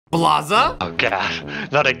Blaza? Oh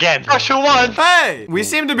god, not again. Pressure 1. Hey, we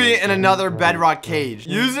seem to be in another bedrock cage.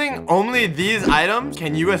 Using only these items,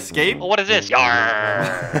 can you escape? Oh, what is this?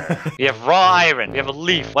 Yarr. We have raw iron. We have a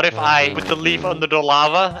leaf. What if I put the leaf under the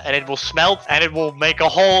lava and it will smelt and it will make a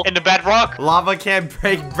hole in the bedrock? Lava can't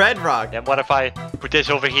break bedrock. Then what if I put this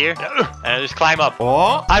over here and I just climb up?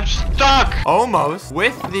 Oh, I'm stuck. almost.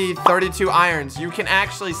 With the 32 irons, you can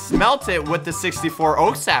actually smelt it with the 64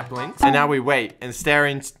 oak saplings. And now we wait and stare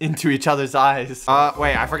into each other's eyes.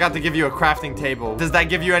 Wait, I forgot to give you a crafting table. Does that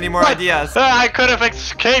give you any more ideas? I could have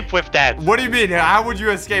escaped with that. What do you mean? How would you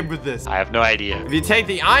escape with this? I have no idea. If you take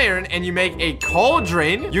the iron and you make a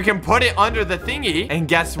cauldron, you can put it under the thingy, and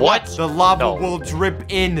guess what? The lava will drip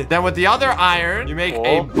in. Then with the other iron, you make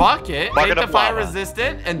a bucket, take the fire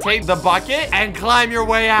resistant, and take the bucket and climb your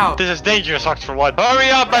way out. This is dangerous, Socksfor1. Hurry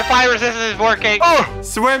up, my fire resistance is working.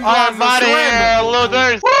 Swim, I'm Blaza, out of swim.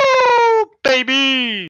 here, losers. Woo, baby.